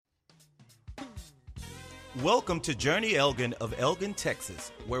Welcome to Journey Elgin of Elgin,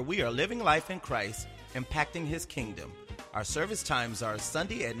 Texas, where we are living life in Christ, impacting His kingdom. Our service times are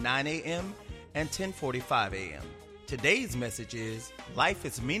Sunday at 9 a.m. and 10:45 a.m. Today's message is Life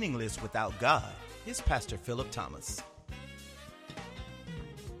is Meaningless Without God. Here's Pastor Philip Thomas.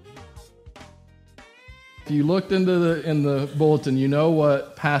 If you looked in the bulletin, you know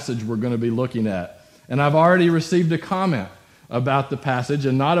what passage we're going to be looking at. And I've already received a comment about the passage,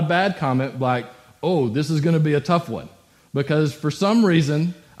 and not a bad comment, like, oh, this is going to be a tough one. Because for some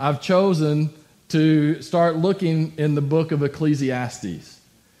reason, I've chosen to start looking in the book of Ecclesiastes.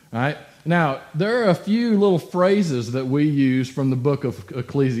 Right? Now, there are a few little phrases that we use from the book of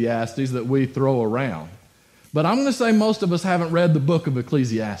Ecclesiastes that we throw around. But I'm going to say most of us haven't read the book of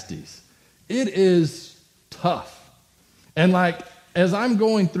Ecclesiastes. It is tough. And as I'm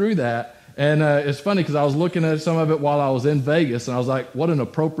going through that, and it's funny because I was looking at some of it while I was in Vegas, and I was like, what an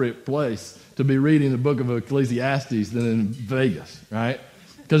appropriate place to be reading the book of Ecclesiastes than in Vegas, right?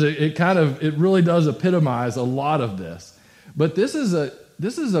 Because it really does epitomize a lot of this. But this is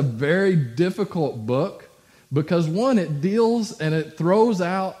a very difficult book because, one, it deals and it throws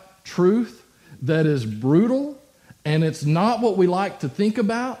out truth that is brutal, and it's not what we like to think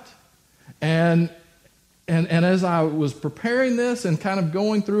about. And as I was preparing this and kind of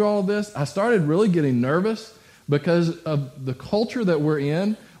going through all this, I started really getting nervous because of the culture that we're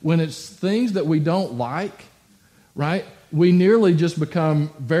in. When it's things that we don't like, right, we nearly just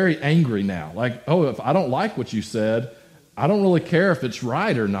become very angry now. Like, oh, if I don't like what you said, I don't really care if it's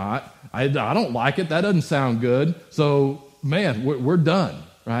right or not. I don't like it. That doesn't sound good. So, man, we're done,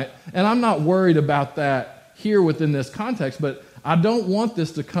 right? And I'm not worried about that here within this context, but I don't want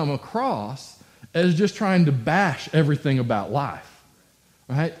this to come across as just trying to bash everything about life,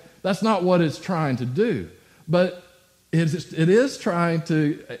 right? That's not what it's trying to do. But it is trying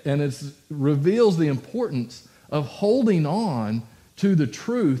to, and it reveals the importance of holding on to the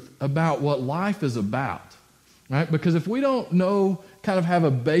truth about what life is about, right? Because if we don't know, kind of have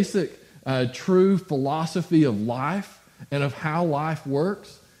a basic, true philosophy of life and of how life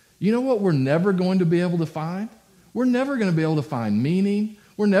works, you know what we're never going to be able to find? We're never going to be able to find meaning.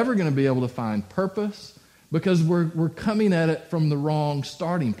 We're never going to be able to find purpose because we're coming at it from the wrong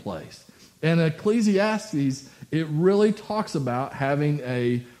starting place. And Ecclesiastes, it really talks about having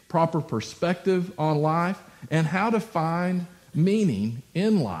a proper perspective on life and how to find meaning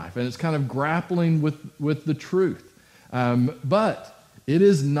in life. And it's kind of grappling with the truth. But it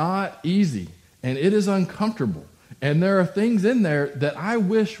is not easy, and it is uncomfortable. And there are things in there that I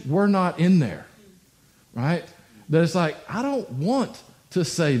wish were not in there, right? That it's like, I don't want to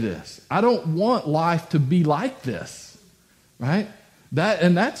say this. I don't want life to be like this, right?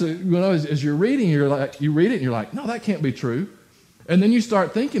 That's as you're reading, you read it and you're like, no, that can't be true. And then you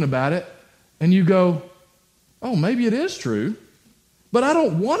start thinking about it and you go, oh, maybe it is true, but I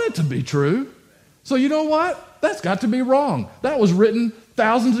don't want it to be true. So you know what? That's got to be wrong. That was written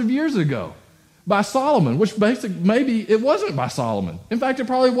thousands of years ago by Solomon, which maybe it wasn't by Solomon. In fact, it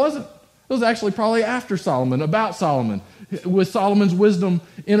probably wasn't. It was actually probably after Solomon, about Solomon, with Solomon's wisdom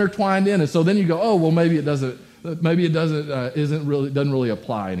intertwined in it. So then you go, oh, well, maybe it doesn't really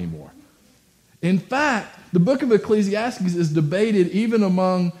apply anymore. In fact, the book of Ecclesiastes is debated even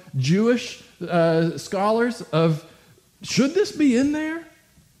among Jewish scholars of, should this be in there?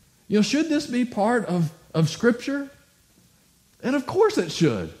 Should this be part of Scripture? And of course it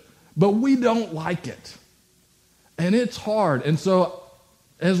should, but we don't like it. And it's hard. And so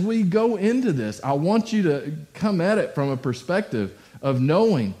as we go into this, I want you to come at it from a perspective of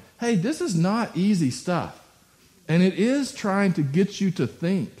knowing, hey, this is not easy stuff. And it is trying to get you to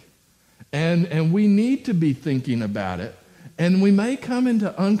think. And we need to be thinking about it. And we may come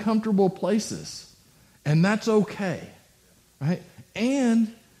into uncomfortable places. And that's okay. Right?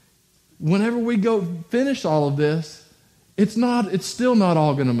 And whenever we go finish all of this, it's still not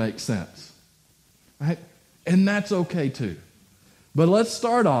all going to make sense. Right? And that's okay too. But let's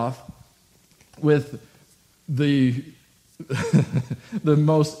start off with the the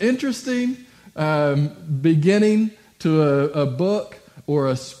most interesting beginning to a book or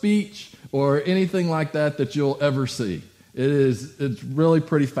a speech or anything like that you'll ever see. It's really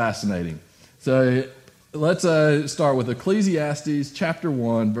pretty fascinating. So let's start with Ecclesiastes chapter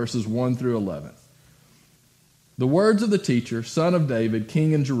 1, verses 1 through 11. The words of the teacher, son of David,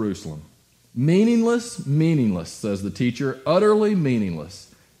 king in Jerusalem. Meaningless, meaningless, says the teacher, utterly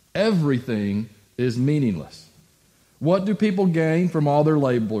meaningless. Everything is meaningless. What do people gain from all their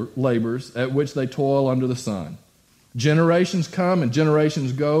labors at which they toil under the sun? Generations come and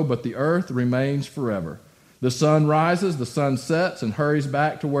generations go, but the earth remains forever. The sun rises, the sun sets, and hurries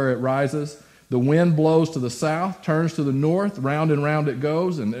back to where it rises. The wind blows to the south, turns to the north, round and round it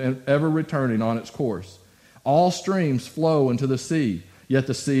goes, and ever returning on its course. All streams flow into the sea, yet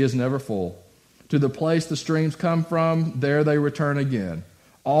the sea is never full. To the place the streams come from, there they return again.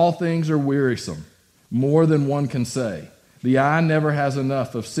 All things are wearisome, more than one can say. The eye never has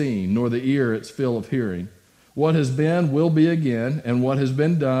enough of seeing, nor the ear its fill of hearing. What has been will be again, and what has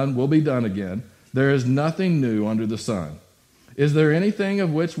been done will be done again. There is nothing new under the sun. Is there anything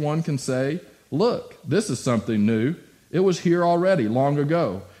of which one can say, look, this is something new. It was here already, long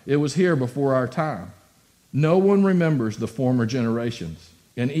ago. It was here before our time. No one remembers the former generations,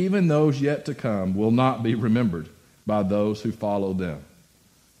 and even those yet to come will not be remembered by those who follow them.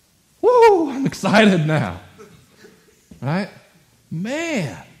 Woo! I'm excited now. Right?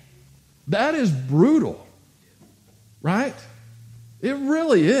 Man, that is brutal. Right? It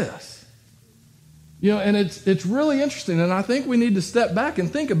really is. And it's really interesting, and I think we need to step back and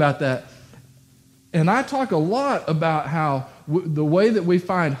think about that. And I talk a lot about how the way that we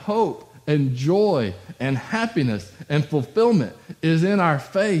find hope and joy and happiness and fulfillment is in our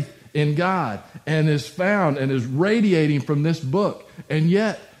faith in God, and is found and is radiating from this book. And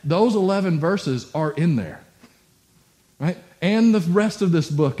yet, those 11 verses are in there. Right? And the rest of this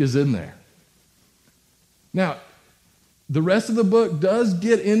book is in there. Now, the rest of the book does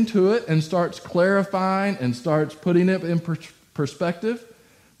get into it and starts clarifying and starts putting it in perspective,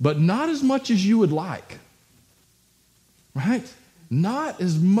 but not as much as you would like. Right? Not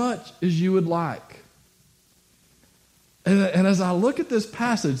as much as you would like. And as I look at this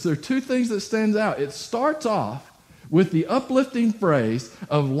passage, there are two things that stands out. It starts off with the uplifting phrase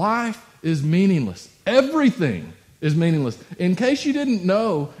of life is meaningless. Everything is meaningless. In case you didn't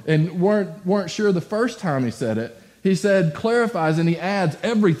know and weren't sure the first time he said it, he said, clarifies, and he adds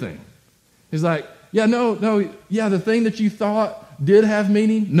everything. He's like, the thing that you thought did have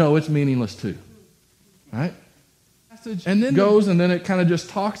meaning, no, it's meaningless too. Right? And then goes, and then it kind of just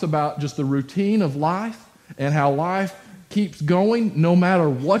talks about just the routine of life and how life keeps going no matter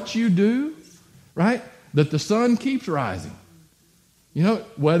what you do, right? That the sun keeps rising.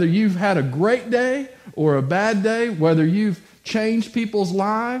 Whether you've had a great day or a bad day, whether you've changed people's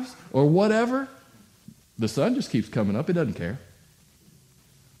lives or whatever, the sun just keeps coming up. It doesn't care.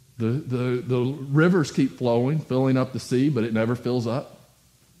 The rivers keep flowing, filling up the sea, but it never fills up.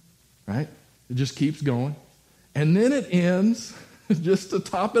 Right? It just keeps going. And then it ends, just to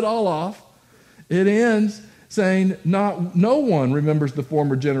top it all off, it ends saying, no one remembers the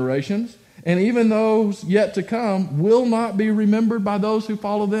former generations, and even those yet to come will not be remembered by those who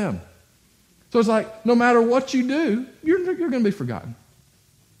follow them. So it's like, no matter what you do, you're going to be forgotten.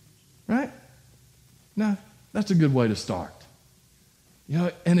 Right? Now, that's a good way to start.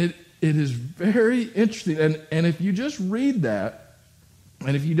 And it is very interesting. And if you just read that,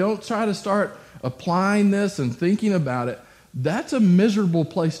 and if you don't try to start applying this and thinking about it, that's a miserable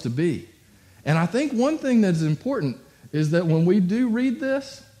place to be. And I think one thing that's important is that when we do read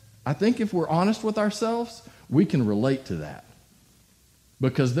this, I think if we're honest with ourselves, we can relate to that.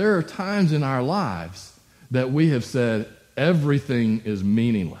 Because there are times in our lives that we have said everything is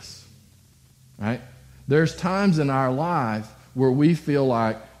meaningless. Right? There's times in our life where we feel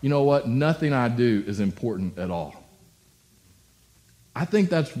like, nothing I do is important at all. I think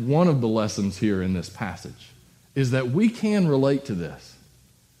that's one of the lessons here in this passage, is that we can relate to this.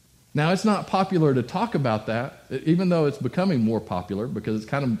 Now, it's not popular to talk about that, even though it's becoming more popular, because it's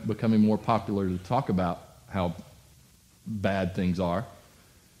kind of becoming more popular to talk about how bad things are.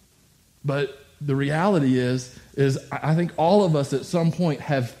 But the reality is I think all of us at some point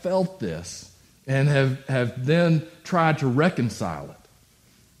have felt this and have then tried to reconcile it.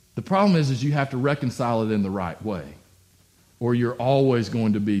 The problem is you have to reconcile it in the right way, or you're always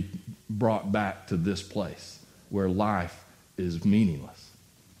going to be brought back to this place where life is meaningless.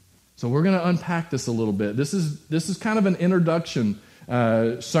 So we're going to unpack this a little bit. This is kind of an introduction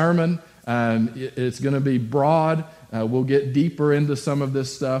sermon. It's going to be broad. We'll get deeper into some of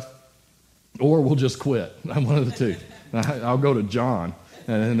this stuff, or we'll just quit. I'm one of the two. I'll go to John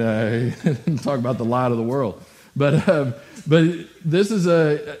and talk about the light of the world. But this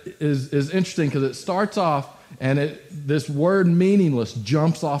is interesting because it starts off and this word meaningless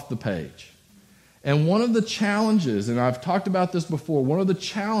jumps off the page. And one of the challenges, and I've talked about this before, one of the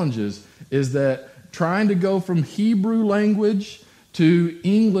challenges is that trying to go from Hebrew language to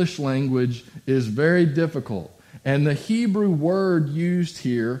English language is very difficult. And the Hebrew word used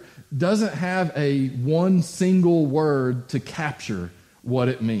here doesn't have a one single word to capture what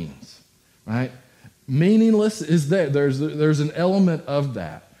it means, right? Meaningless is there. There's an element of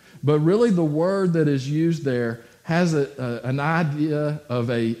that. But really the word that is used there has an idea of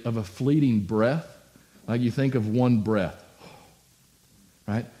a fleeting breath. Like you think of one breath,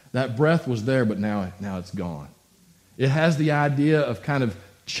 right? That breath was there, but now it's gone. It has the idea of kind of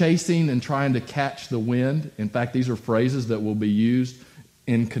chasing and trying to catch the wind. In fact, these are phrases that will be used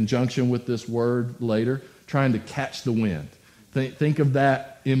in conjunction with this word later, trying to catch the wind. Think of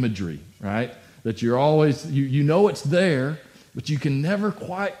that imagery, right? That you're always, you know it's there, but you can never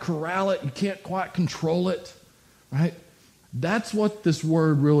quite corral it. You can't quite control it, right? That's what this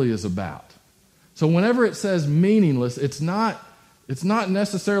word really is about. So whenever it says meaningless, it's not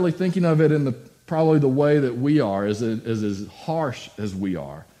necessarily thinking of it in probably the way that we are, as harsh as we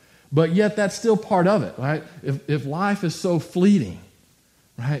are. But yet that's still part of it, right? If life is so fleeting,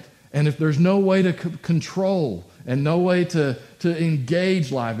 right? And if there's no way to control and no way to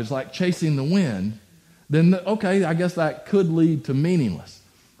engage life, it's like chasing the wind, then okay, I guess that could lead to meaningless.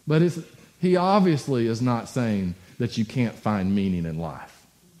 But he obviously is not saying that you can't find meaning in life,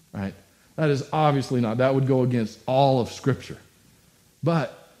 right? That is obviously not. That would go against all of Scripture.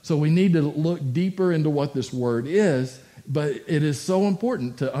 So we need to look deeper into what this word is, but it is so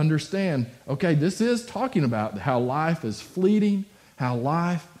important to understand, okay, this is talking about how life is fleeting,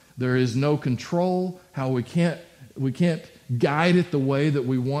 how there is no control, how we can't guide it the way that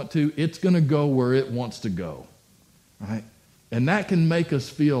we want to. It's going to go where it wants to go, right? And that can make us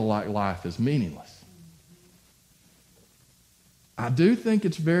feel like life is meaningless. I do think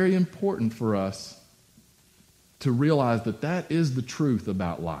it's very important for us to realize that is the truth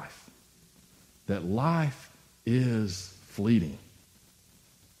about life. That life is fleeting.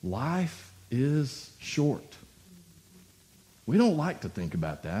 Life is short. We don't like to think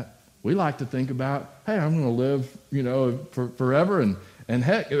about that. We like to think about, hey, I'm going to live, for forever, and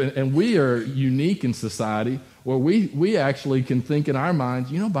heck, and we are unique in society where we actually can think in our minds,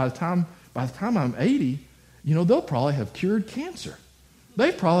 by the time I'm 80, they'll probably have cured cancer.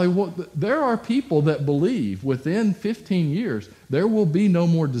 There are people that believe within 15 years there will be no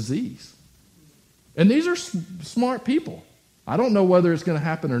more disease. And these are smart people. I don't know whether it's going to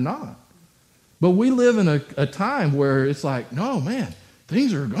happen or not. But we live in a time where it's like, no, man,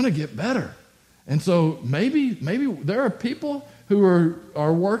 things are going to get better. And so maybe there are people who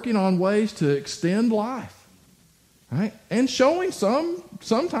are working on ways to extend life, right? And showing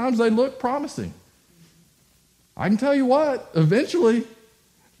sometimes they look promising. I can tell you what, eventually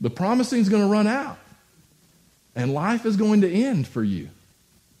the promising is going to run out. And life is going to end for you.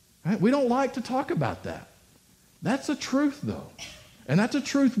 Right? We don't like to talk about that. That's a truth, though. And that's a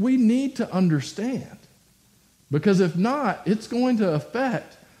truth we need to understand. Because if not, it's going to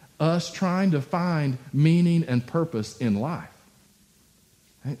affect us trying to find meaning and purpose in life.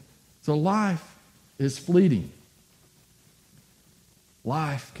 Right? So life is fleeting.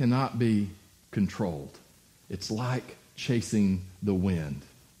 Life cannot be controlled. It's like chasing the wind.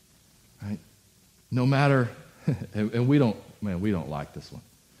 Right? No matter, and we don't like this one.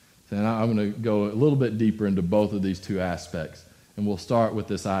 And I'm going to go a little bit deeper into both of these two aspects. And we'll start with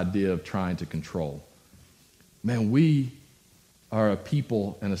this idea of trying to control. Man, we are a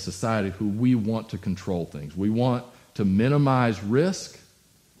people and a society who we want to control things. We want to minimize risk.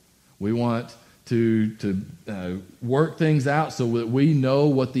 We want to work things out so that we know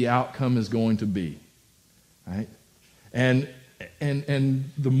what the outcome is going to be. Right? And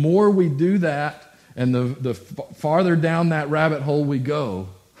the more we do that, and the farther down that rabbit hole we go,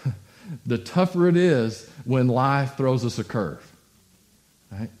 the tougher it is when life throws us a curve.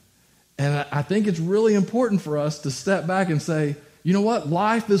 Right? And I think it's really important for us to step back and say, you know what?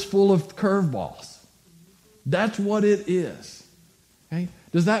 Life is full of curveballs. That's what it is. Okay?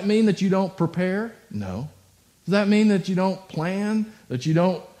 Does that mean that you don't prepare? No. Does that mean that you don't plan? That you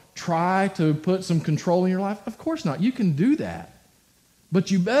don't try to put some control in your life? Of course not. You can do that. But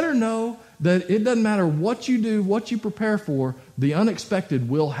you better know that it doesn't matter what you do, what you prepare for, the unexpected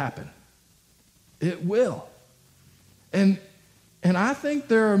will happen. It will. And I think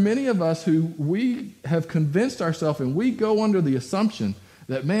there are many of us who we have convinced ourselves, and we go under the assumption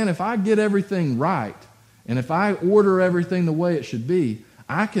that, man, if I get everything right, and if I order everything the way it should be,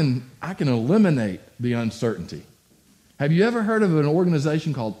 I can eliminate the uncertainty. Have you ever heard of an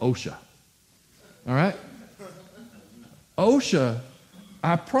organization called OSHA? All right? OSHA,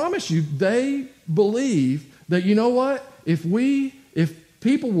 I promise you, they believe that, you know what? If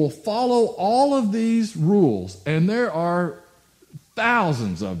people will follow all of these rules, and there are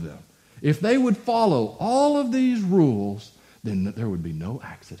thousands of them, if they would follow all of these rules, then there would be no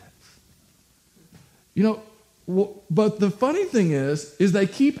accidents. But the funny thing is they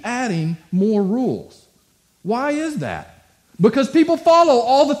keep adding more rules. Why is that? Because people follow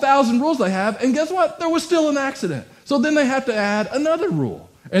all the 1,000 rules they have, and guess what? There was still an accident. So then they have to add another rule.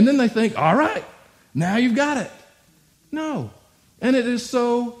 And then they think, all right, now you've got it. No. And it is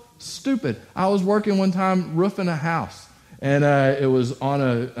so stupid. I was working one time roofing a house, and it was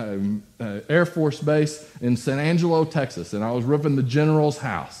on a Air Force base in San Angelo, Texas, and I was roofing the general's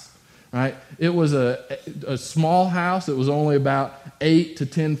house. Right? It was a small house. It was only about 8 to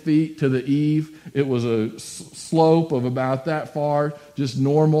 10 feet to the eave. It was a slope of about that far, just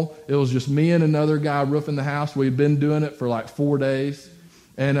normal. It was just me and another guy roofing the house. We'd been doing it for like 4 days.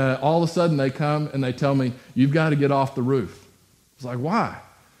 And all of a sudden they come and they tell me, you've got to get off the roof. I was like, why?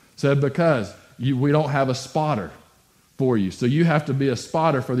 Said, because we don't have a spotter for you. So you have to be a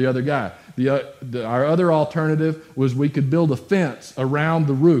spotter for the other guy. Our other alternative was we could build a fence around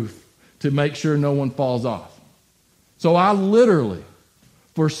the roof to make sure no one falls off. So I literally,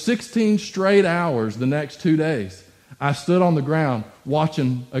 for 16 straight hours the next 2 days, I stood on the ground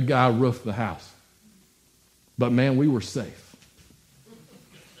watching a guy roof the house. But man, we were safe.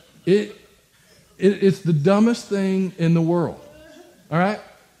 It's the dumbest thing in the world. All right?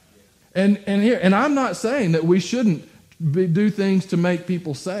 And I'm not saying that we shouldn't do things to make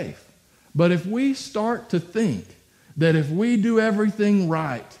people safe. But if we start to think that if we do everything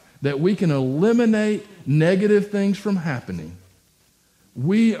right, that we can eliminate negative things from happening,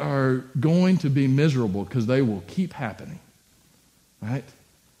 we are going to be miserable because they will keep happening, right?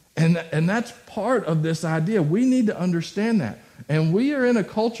 And that's part of this idea. We need to understand that. And we are in a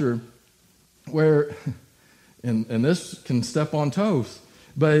culture where, and this can step on toes,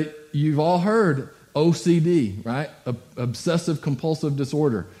 but you've all heard OCD, right? Obsessive compulsive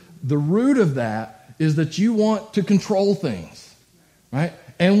disorder. The root of that is that you want to control things, right?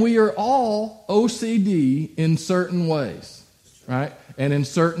 And we are all OCD in certain ways, right? And in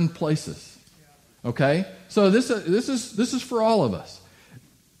certain places. Okay? So this is for all of us.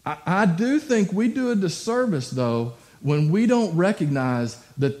 I do think we do a disservice, though, when we don't recognize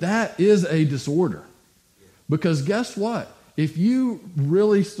that is a disorder. Because guess what? If you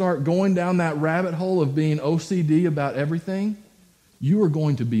really start going down that rabbit hole of being OCD about everything, you are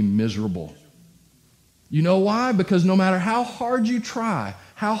going to be miserable. You know why? Because no matter how hard you try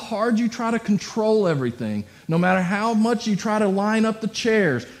to control everything, no matter how much you try to line up the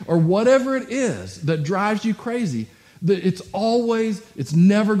chairs or whatever it is that drives you crazy, it's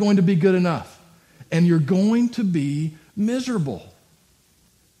never going to be good enough. And you're going to be miserable.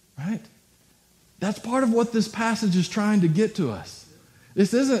 Right? That's part of what this passage is trying to get to us.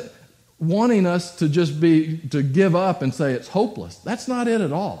 This isn't wanting us to to give up and say it's hopeless. That's not it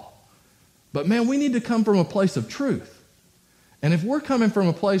at all. But man, we need to come from a place of truth. And if we're coming from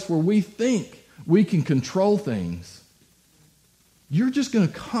a place where we think we can control things, you're just going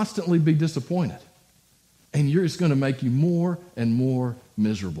to constantly be disappointed. And it's going to make you more and more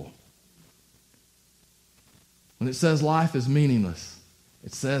miserable. When it says life is meaningless,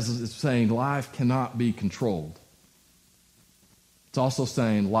 it's saying life cannot be controlled. It's also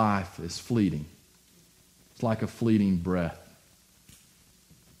saying life is fleeting. It's like a fleeting breath.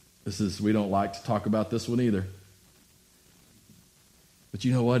 We don't like to talk about this one either. But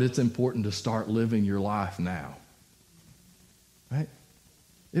you know what? It's important to start living your life now. Right?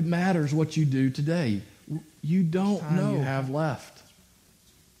 It matters what you do today. You don't know what you have left.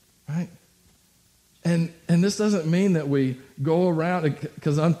 Right? And this doesn't mean that we go around,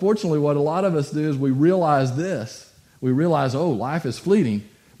 because unfortunately what a lot of us do is we realize this. We realize, oh, life is fleeting.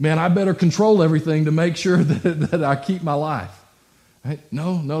 Man, I better control everything to make sure that I keep my life. Right?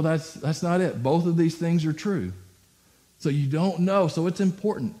 No, that's not it. Both of these things are true. So you don't know. So it's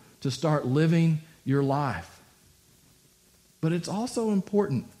important to start living your life. But it's also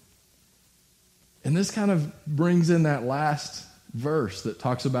important, and this kind of brings in that last verse that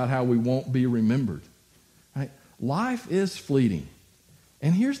talks about how we won't be remembered. Right? Life is fleeting.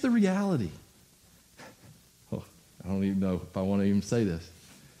 And here's the reality. Oh, I don't even know if I want to even say this.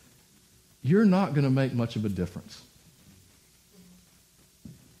 You're not going to make much of a difference.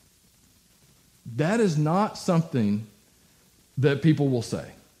 That is not something that people will say.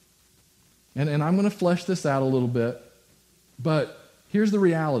 And I'm going to flesh this out a little bit, but here's the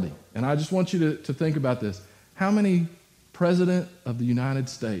reality. And I just want you to think about this. How many president of the United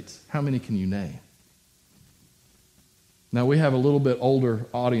States, how many can you name? Now, we have a little bit older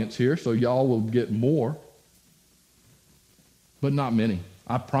audience here, so y'all will get more, but not many.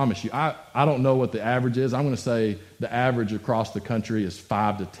 I promise you. I don't know what the average is. I'm going to say the average across the country is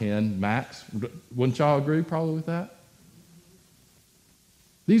 5 to 10 max. Wouldn't y'all agree probably with that?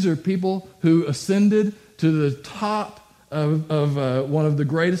 These are people who ascended to the top of one of the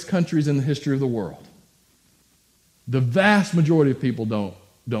greatest countries in the history of the world. the vast majority of people don't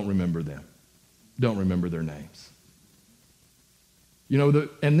remember them, don't remember their names.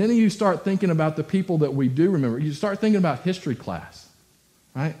 And then you start thinking about the people that we do remember. You start thinking about history class,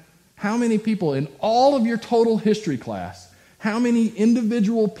 right? How many people in all of your total history class, how many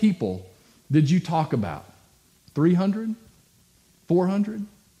individual people did you talk about? 300? 400?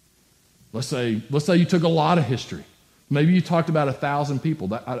 Let's say you took a lot of history. Maybe you talked about 1,000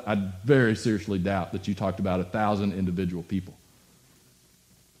 people. I very seriously doubt that you talked about 1,000 individual people.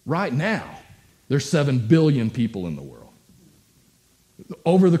 Right now, there's 7 billion people in the world.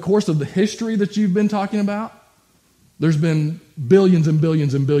 Over the course of the history that you've been talking about, there's been billions and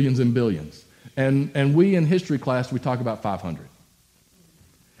billions and billions and billions. And we in history class, we talk about 500.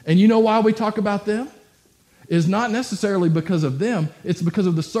 And you know why we talk about them? It's not necessarily because of them. It's because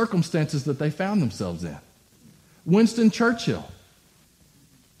of the circumstances that they found themselves in. Winston Churchill.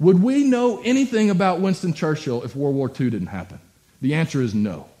 Would we know anything about Winston Churchill if World War II didn't happen? The answer is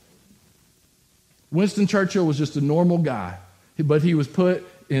no. Winston Churchill was just a normal guy, but he was put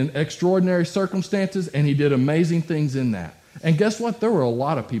in extraordinary circumstances, and he did amazing things in that. And guess what? There were a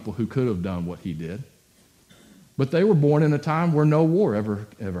lot of people who could have done what he did, but they were born in a time where no war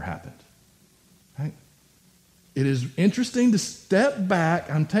ever happened. Right? It is interesting to step back.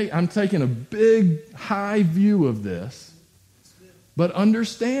 I'm taking a big, high view of this, but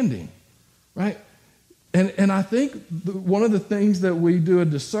understanding, right? And I think one of the things that we do a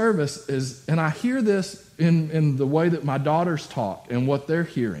disservice is, and I hear this in the way that my daughters talk and what they're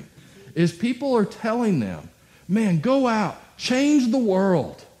hearing, is people are telling them, man, go out, change the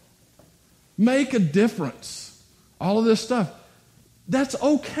world, make a difference, all of this stuff. That's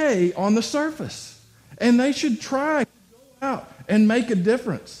okay on the surface, and they should try to go out and make a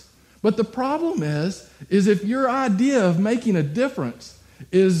difference. But the problem is if your idea of making a difference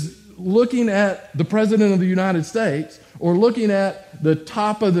is looking at the President of the United States, or looking at the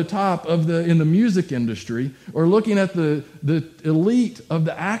top of in the music industry, or looking at the elite of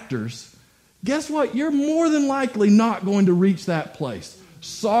the actors, guess what? You're more than likely not going to reach that place.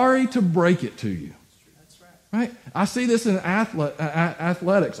 Sorry to break it to you. That's right. I see this in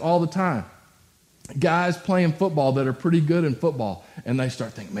athletics all the time. Guys playing football that are pretty good in football, and they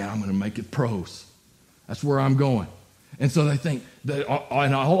start thinking, man, I'm going to make it pros. That's where I'm going. And so they think that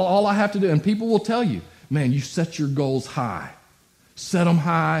all I have to do, and people will tell you, man, you set your goals high. Set them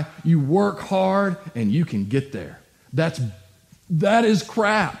high, you work hard, and you can get there. That is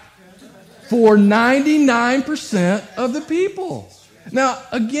crap for 99% of the people. Now,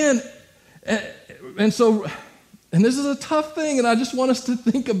 again, and this is a tough thing, and I just want us to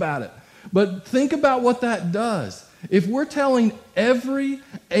think about it. But think about what that does. If we're telling every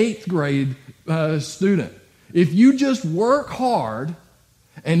 8th grade student, if you just work hard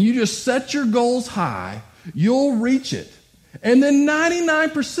and you just set your goals high, you'll reach it. And then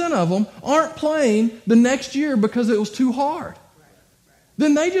 99% of them aren't playing the next year because it was too hard.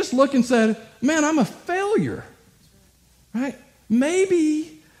 Then they just look and said, man, I'm a failure. Right?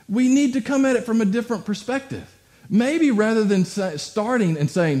 Maybe we need to come at it from a different perspective. Maybe rather than starting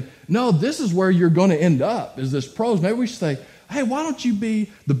and saying, no, this is where you're going to end up, is this pros, maybe we should say, hey, why don't you be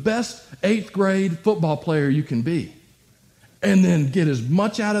the best 8th grade football player you can be? And then get as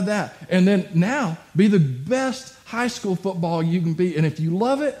much out of that. And then now be the best high school football you can be. And if you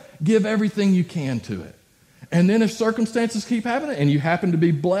love it, give everything you can to it. And then if circumstances keep happening and you happen to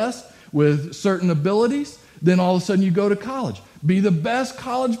be blessed with certain abilities, then all of a sudden you go to college. Be the best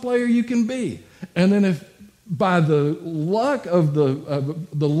college player you can be. And then if by the luck of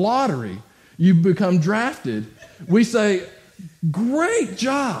the lottery you become drafted, we say, great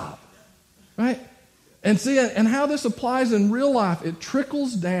job, right? And see, and how this applies in real life, it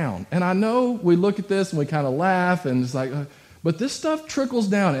trickles down. And I know we look at this and we kind of laugh, and it's like, but this stuff trickles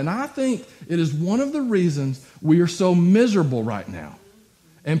down. And I think it is one of the reasons we are so miserable right now.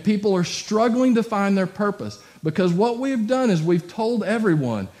 And people are struggling to find their purpose. Because what we've done is we've told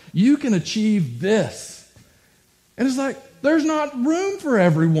everyone, you can achieve this. And it's like, there's not room for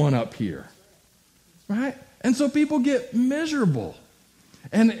everyone up here, right? And so people get miserable.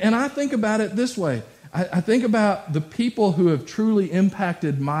 And I think about it this way. I think about the people who have truly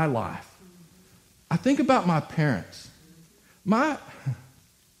impacted my life. I think about my parents. My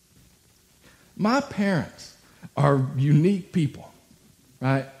parents are unique people,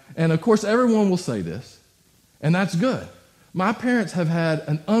 right? And of course, everyone will say this, and that's good. My parents have had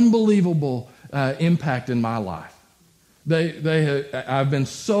an unbelievable impact in my life. I've been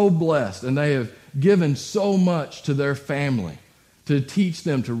so blessed, and they have given so much to their family to teach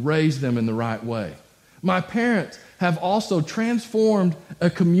them, to raise them in the right way. My parents have also transformed a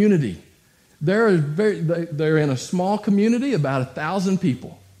community they're in a small community, about 1,000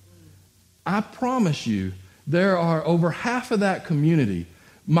 people. I promise you, there are over half of that community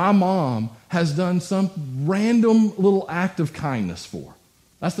my mom has done some random little act of kindness for.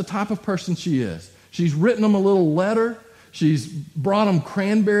 That's the type of person she is. She's written them a little letter. She's brought them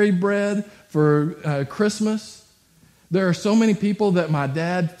cranberry bread for Christmas. There are so many people that my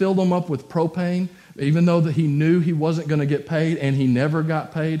dad filled them up with propane, even though that he knew he wasn't going to get paid, and he never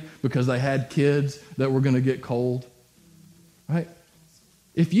got paid because they had kids that were going to get cold. Right?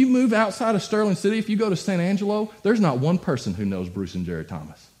 If you move outside of Sterling City, if you go to San Angelo, there's not one person who knows Bruce and Jerry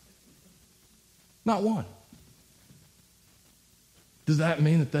Thomas. Not one. Does that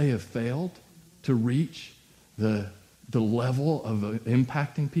mean that they have failed to reach the level of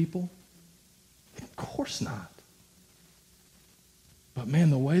impacting people? Of course not. But man,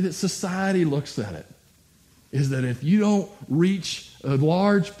 the way that society looks at it is that if you don't reach a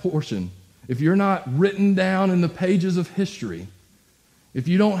large portion, if you're not written down in the pages of history, if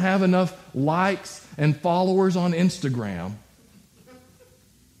you don't have enough likes and followers on Instagram,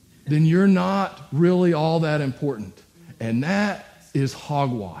 then you're not really all that important. And that is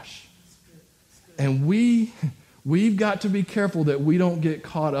hogwash. And we've got to be careful that we don't get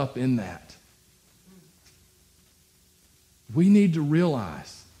caught up in that. We need to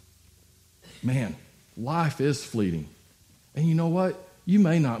realize, man, life is fleeting. And you know what? You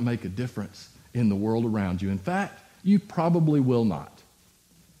may not make a difference in the world around you. In fact, you probably will not.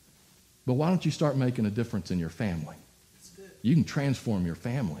 But why don't you start making a difference in your family? You can transform your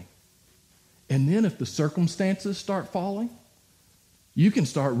family. And then if the circumstances start falling, you can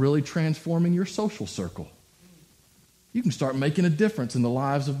start really transforming your social circle. You can start making a difference in the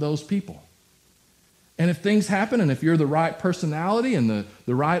lives of those people. And if things happen, and if you're the right personality and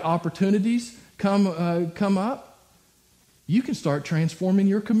the right opportunities come up, you can start transforming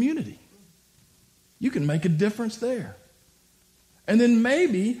your community. You can make a difference there. And then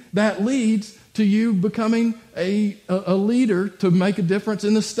maybe that leads to you becoming a leader to make a difference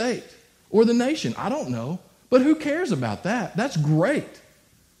in the state or the nation. I don't know. But who cares about that? That's great.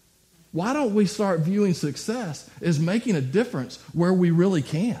 Why don't we start viewing success as making a difference where we really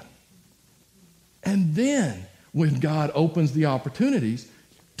can? And then when God opens the opportunities,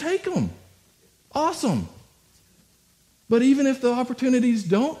 take them. Awesome. But even if the opportunities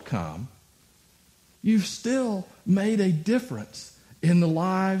don't come, you've still made a difference in the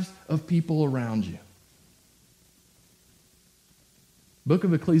lives of people around you. Book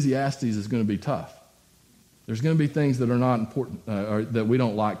of Ecclesiastes is going to be tough. There's going to be things that are not important, or that we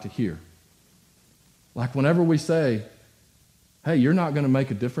don't like to hear. Like whenever we say, hey, you're not going to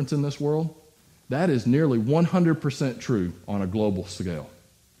make a difference in this world, that is nearly 100% true on a global scale.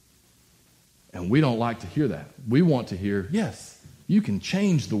 And we don't like to hear that. We want to hear, yes, you can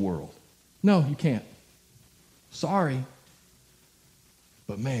change the world. No, you can't. Sorry.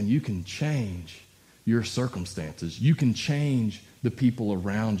 But man, you can change your circumstances. You can change the people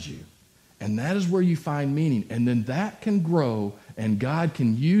around you. And that is where you find meaning. And then that can grow, and God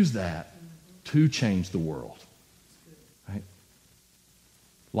can use that to change the world. Right?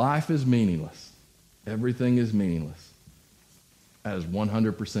 Life is meaningless. Everything is meaningless. That is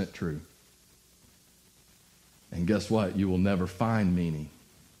 100% true. And guess what? You will never find meaning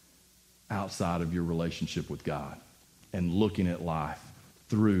outside of your relationship with God and looking at life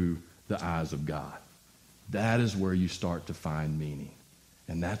through the eyes of God. That is where you start to find meaning.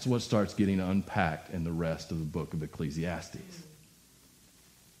 And that's what starts getting unpacked in the rest of the book of Ecclesiastes.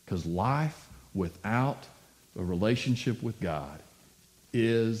 Because life without a relationship with God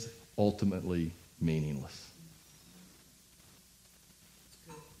is ultimately meaningless.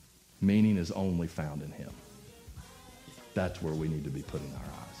 Meaning is only found in Him. That's where we need to be putting our eyes.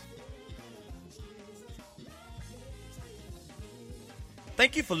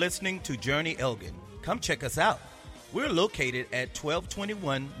 Thank you for listening to Journey Elgin. Come check us out. We're located at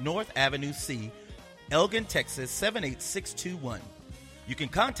 1221 North Avenue C, Elgin, Texas 78621. You can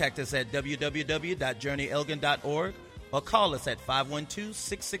contact us at www.journeyelgin.org or call us at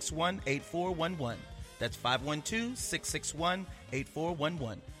 512-661-8411. That's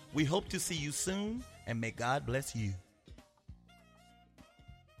 512-661-8411. We hope to see you soon, and may God bless you.